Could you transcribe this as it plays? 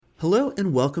Hello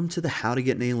and welcome to the How to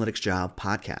Get an Analytics Job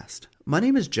podcast. My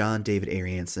name is John David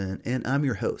Arianson and I'm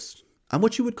your host. I'm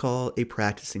what you would call a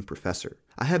practicing professor.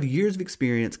 I have years of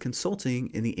experience consulting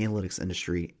in the analytics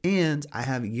industry, and I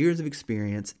have years of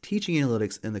experience teaching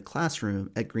analytics in the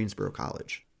classroom at Greensboro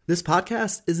College. This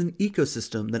podcast is an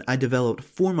ecosystem that I developed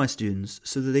for my students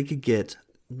so that they could get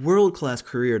world-class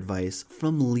career advice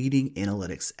from leading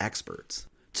analytics experts.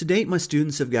 To date, my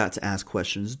students have got to ask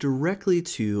questions directly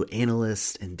to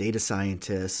analysts and data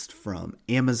scientists from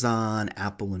Amazon,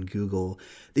 Apple, and Google.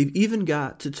 They've even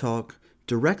got to talk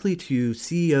directly to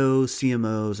CEOs,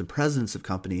 CMOs, and presidents of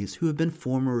companies who have been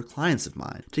former clients of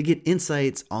mine to get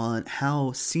insights on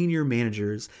how senior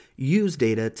managers use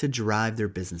data to drive their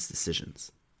business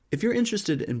decisions. If you're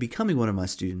interested in becoming one of my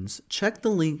students, check the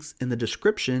links in the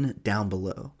description down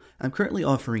below. I'm currently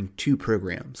offering two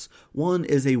programs. One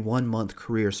is a 1-month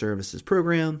career services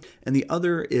program, and the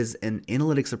other is an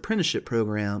analytics apprenticeship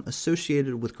program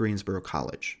associated with Greensboro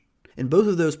College. In both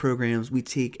of those programs, we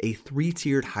take a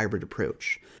 3-tiered hybrid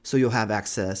approach. So you'll have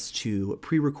access to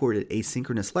pre-recorded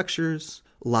asynchronous lectures,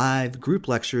 live group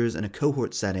lectures in a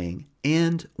cohort setting,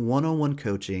 and one-on-one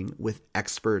coaching with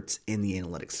experts in the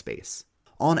analytics space.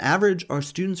 On average, our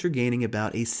students are gaining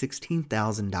about a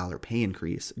 $16,000 pay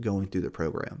increase going through the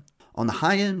program. On the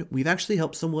high end, we've actually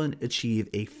helped someone achieve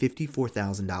a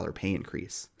 $54,000 pay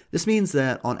increase. This means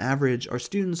that on average, our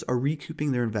students are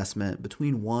recouping their investment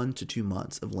between 1 to 2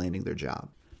 months of landing their job.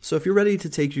 So if you're ready to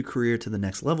take your career to the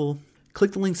next level,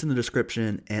 click the links in the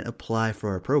description and apply for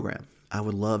our program. I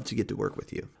would love to get to work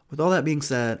with you. With all that being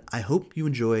said, I hope you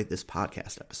enjoy this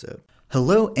podcast episode.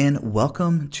 Hello and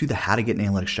welcome to the How to Get an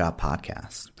Analytics Job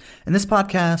podcast. In this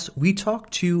podcast, we talk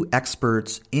to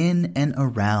experts in and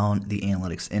around the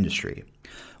analytics industry.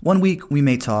 One week, we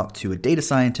may talk to a data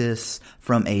scientist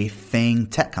from a FANG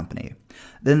tech company.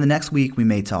 Then the next week, we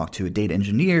may talk to a data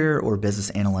engineer or business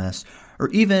analyst, or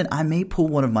even I may pull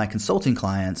one of my consulting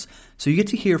clients so you get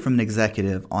to hear from an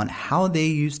executive on how they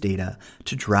use data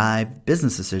to drive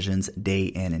business decisions day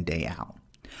in and day out.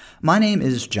 My name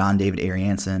is John David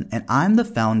Arianson, and I'm the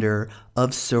founder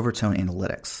of Silvertone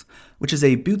Analytics, which is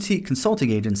a boutique consulting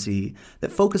agency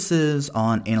that focuses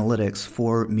on analytics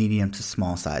for medium to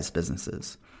small sized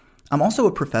businesses. I'm also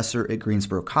a professor at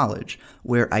Greensboro College,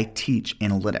 where I teach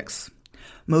analytics.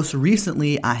 Most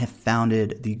recently, I have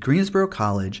founded the Greensboro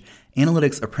College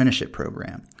Analytics Apprenticeship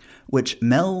Program, which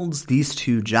melds these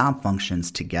two job functions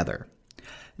together.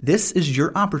 This is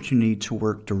your opportunity to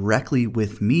work directly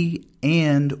with me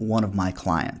and one of my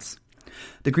clients.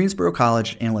 The Greensboro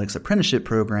College Analytics Apprenticeship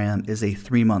Program is a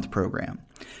 3-month program.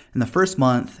 In the first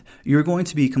month, you're going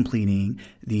to be completing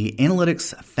the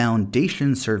Analytics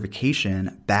Foundation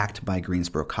certification backed by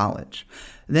Greensboro College.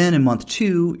 Then in month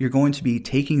 2, you're going to be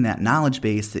taking that knowledge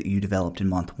base that you developed in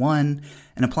month 1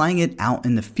 and applying it out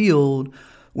in the field,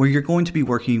 where you're going to be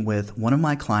working with one of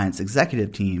my clients'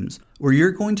 executive teams, where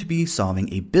you're going to be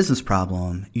solving a business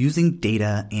problem using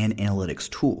data and analytics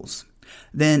tools.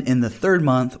 Then in the 3rd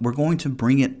month, we're going to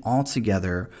bring it all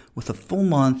together with a full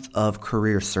month of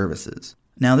career services.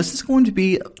 Now, this is going to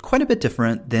be quite a bit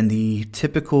different than the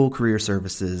typical career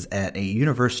services at a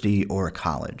university or a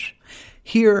college.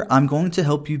 Here, I'm going to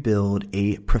help you build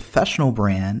a professional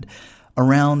brand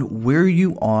around where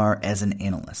you are as an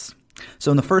analyst.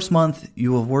 So in the first month,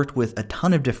 you will have worked with a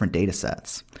ton of different data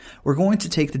sets. We're going to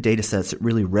take the data sets that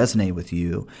really resonate with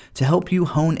you to help you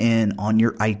hone in on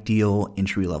your ideal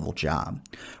entry-level job.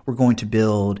 We're going to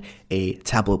build a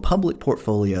Tableau Public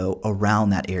portfolio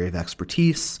around that area of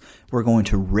expertise. We're going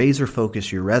to razor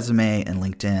focus your resume and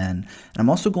LinkedIn. And I'm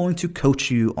also going to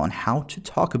coach you on how to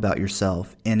talk about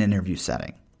yourself in an interview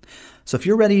setting. So if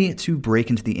you're ready to break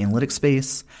into the analytics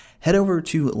space, head over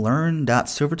to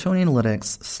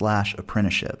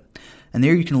learn.silvertoneanalytics.com/apprenticeship. And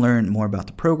there you can learn more about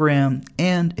the program,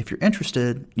 and if you're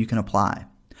interested, you can apply.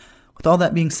 With all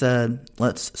that being said,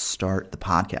 let's start the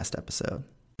podcast episode.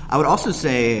 I would also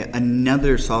say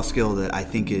another soft skill that I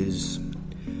think is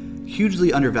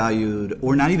hugely undervalued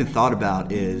or not even thought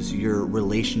about is your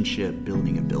relationship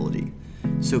building ability.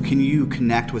 So can you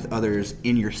connect with others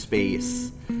in your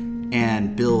space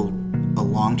and build a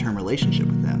long-term relationship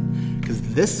with them? Because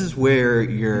this is where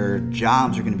your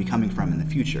jobs are going to be coming from in the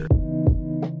future.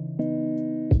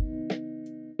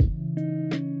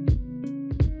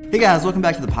 Hey guys, welcome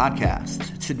back to the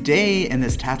podcast. Today in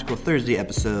this Tactical Thursday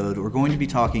episode, we're going to be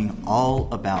talking all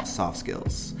about soft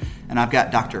skills. And I've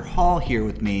got Dr. Hall here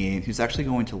with me, who's actually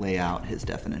going to lay out his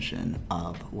definition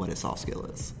of what a soft skill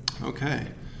is. Okay.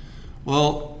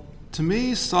 Well, to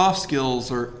me, soft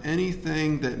skills are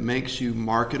anything that makes you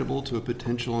marketable to a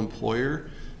potential employer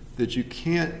that you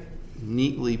can't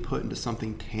neatly put into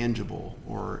something tangible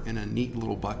or in a neat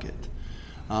little bucket.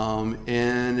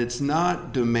 And it's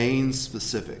not domain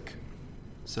specific.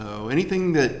 So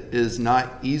anything that is not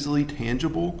easily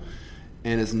tangible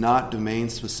and is not domain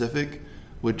specific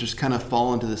would just kind of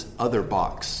fall into this other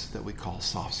box that we call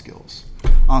soft skills.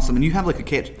 Awesome. And you have like a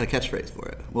catchphrase for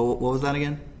it. What was that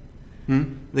again?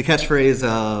 The catchphrase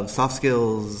of soft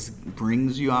skills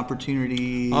brings you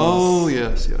opportunities. Oh,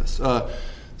 yes.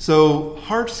 So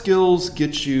hard skills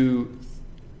get you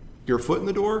your foot in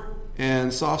the door,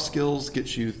 and soft skills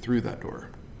get you through that door.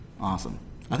 Awesome.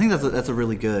 I think that's a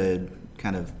really good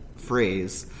kind of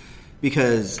phrase,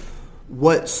 because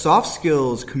what soft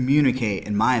skills communicate,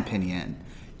 in my opinion,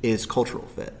 is cultural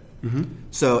fit.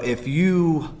 So if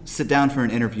you sit down for an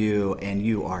interview and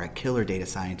you are a killer data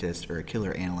scientist or a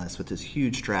killer analyst with this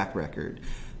huge track record,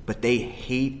 but they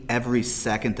hate every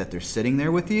second that they're sitting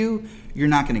there with you, you're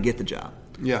not going to get the job.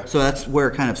 Yeah. So that's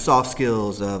where kind of soft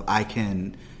skills of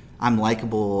I'm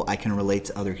likable, I can relate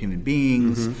to other human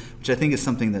beings, which I think is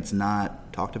something that's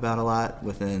not talked about a lot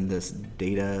within this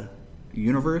data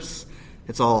universe.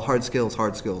 It's all hard skills,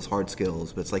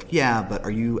 but it's like, yeah, but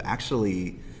are you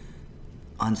actually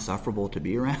unsufferable to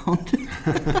be around?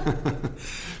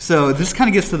 So this kind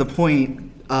of gets to the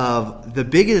point of the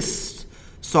biggest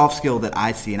soft skill that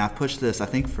I see, and I've pushed this I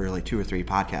think for like 2 or 3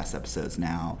 podcast episodes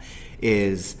now,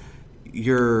 is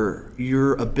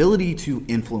your ability to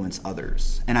influence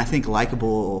others. And I think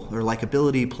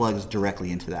likability plugs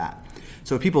directly into that.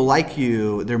 So if people like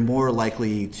you, they're more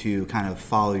likely to kind of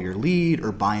follow your lead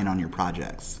or buy in on your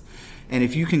projects. And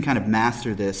if you can kind of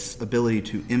master this ability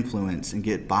to influence and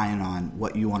get buy-in on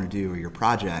what you want to do or your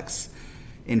projects,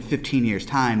 in 15 years'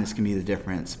 time, this can be the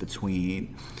difference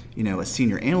between, a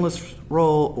senior analyst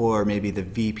role or maybe the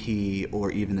VP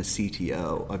or even the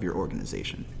CTO of your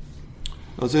organization.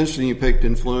 Well, it's interesting you picked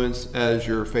influence as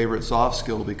your favorite soft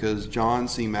skill, because John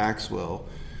C. Maxwell,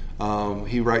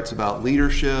 he writes about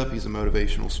leadership. He's a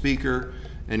motivational speaker,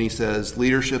 and he says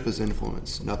leadership is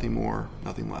influence, nothing more,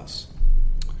 nothing less.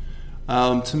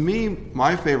 To me,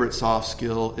 my favorite soft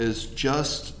skill is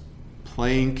just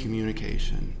plain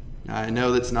communication. I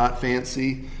know that's not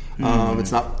fancy.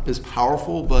 It's not as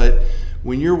powerful, but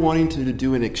when you're wanting to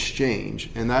do an exchange,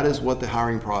 and that is what the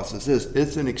hiring process is,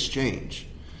 it's an exchange.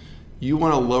 You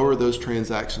want to lower those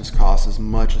transactions costs as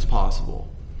much as possible.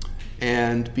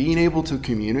 And being able to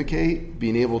communicate,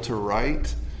 being able to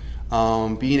write,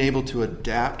 being able to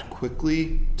adapt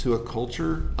quickly to a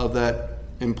culture of that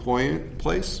employment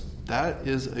place, that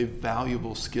is a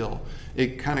valuable skill.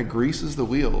 It kind of greases the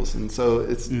wheels, and so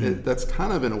that's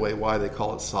kind of in a way why they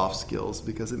call it soft skills,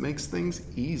 because it makes things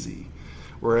easy.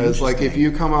 Whereas like if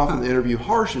you come off in the interview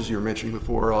harsh, as you were mentioning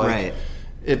before, like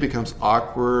it becomes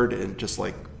awkward and just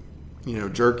like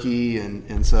jerky,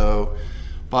 and so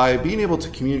by being able to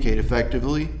communicate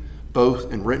effectively,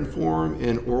 both in written form,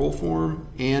 in oral form,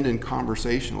 and in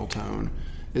conversational tone,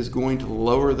 is going to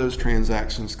lower those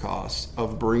transactions costs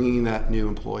of bringing that new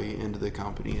employee into the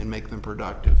company and make them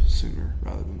productive sooner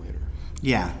rather than later.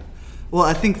 Yeah. Well,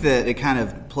 I think that it kind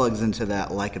of plugs into that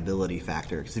likability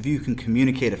factor, because if you can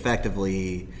communicate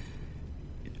effectively,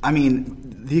 I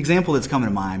mean, the example that's coming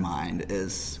to my mind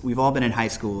is we've all been in high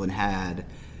school and had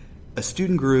a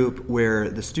student group where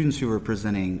the students who were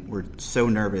presenting were so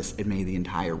nervous it made the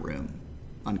entire room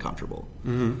uncomfortable.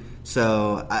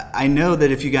 So I know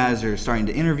that if you guys are starting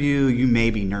to interview, you may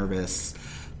be nervous,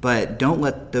 but don't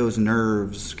let those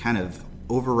nerves kind of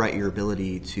overwrite your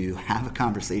ability to have a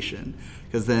conversation,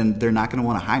 because then they're not going to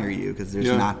want to hire you because there's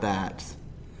not that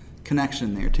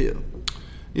connection there too.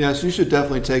 Yeah, so you should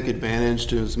definitely take advantage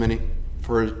to as many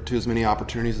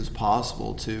opportunities as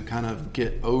possible to kind of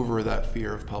get over that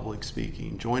fear of public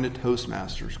speaking. Join a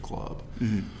Toastmasters club,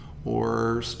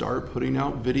 or start putting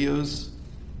out videos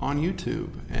on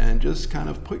YouTube, and just kind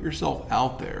of put yourself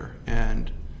out there, and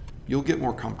you'll get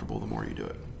more comfortable the more you do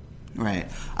it. Right.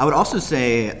 I would also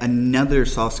say another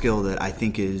soft skill that I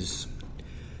think is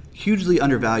hugely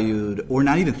undervalued or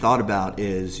not even thought about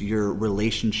is your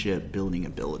relationship building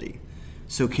ability.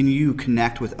 So can you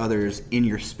connect with others in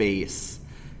your space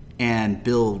and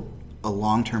build a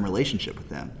long-term relationship with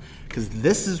them? Because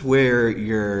this is where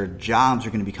your jobs are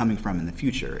going to be coming from in the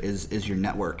future, is your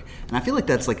network. And I feel like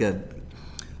that's like a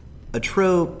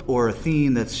trope or a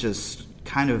theme that's just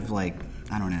kind of like,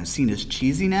 I don't know, seen as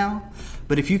cheesy now.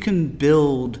 But if you can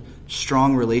build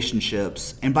strong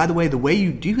relationships, and by the way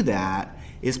you do that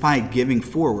is by giving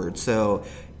forward. So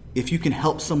if you can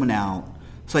help someone out,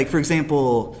 so like for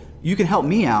example, you can help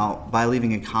me out by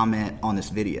leaving a comment on this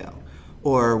video.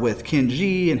 Or with Ken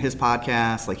G and his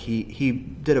podcast, like he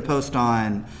did a post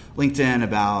on LinkedIn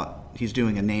about he's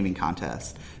doing a naming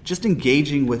contest. Just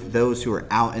engaging with those who are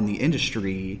out in the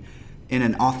industry in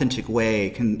an authentic way,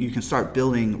 you can start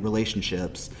building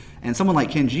relationships. And someone like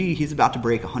Ken G, he's about to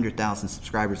break 100,000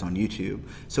 subscribers on YouTube.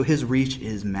 So his reach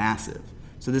is massive.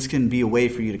 So this can be a way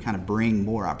for you to kind of bring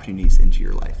more opportunities into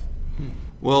your life.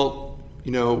 Well,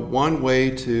 one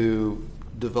way to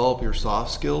develop your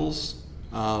soft skills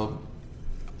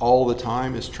all the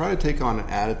time is try to take on an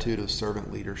attitude of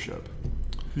servant leadership.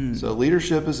 So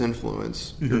leadership is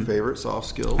influence, your favorite soft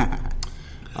skill.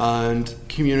 And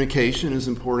communication is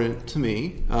important to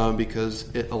me because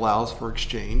it allows for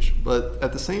exchange. But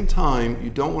at the same time, you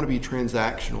don't want to be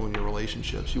transactional in your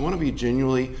relationships. You want to be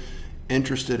genuinely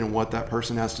interested in what that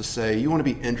person has to say. You want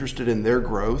to be interested in their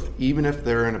growth, even if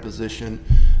they're in a position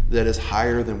that is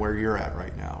higher than where you're at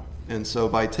right now. And so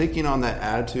by taking on that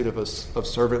attitude of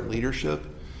servant leadership,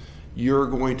 you're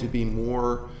going to be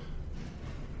more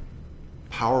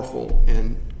powerful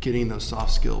in getting those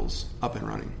soft skills up and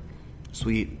running.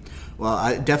 Sweet. Well,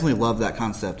 I definitely love that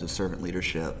concept of servant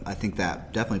leadership. I think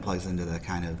that definitely plays into the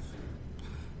kind of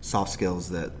soft skills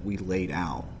that we laid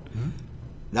out.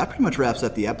 That pretty much wraps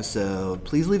up the episode.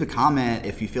 Please leave a comment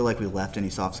if you feel like we left any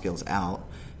soft skills out.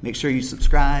 Make sure you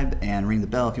subscribe and ring the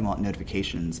bell if you want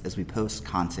notifications as we post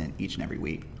content each and every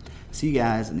week. See you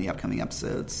guys in the upcoming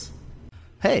episodes.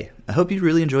 Hey, I hope you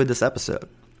really enjoyed this episode.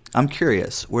 I'm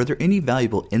curious, were there any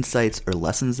valuable insights or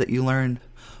lessons that you learned?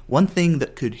 One thing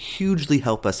that could hugely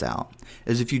help us out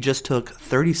is if you just took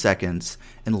 30 seconds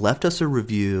and left us a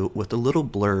review with a little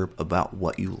blurb about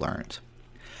what you learned.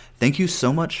 Thank you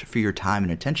so much for your time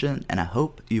and attention, and I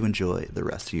hope you enjoy the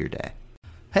rest of your day.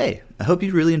 Hey, I hope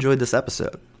you really enjoyed this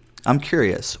episode. I'm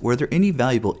curious, were there any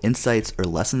valuable insights or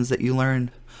lessons that you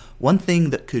learned? One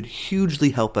thing that could hugely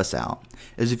help us out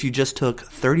is if you just took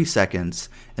 30 seconds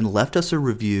and left us a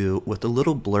review with a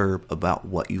little blurb about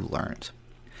what you learned.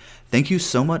 Thank you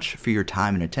so much for your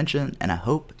time and attention, and I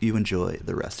hope you enjoy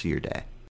the rest of your day.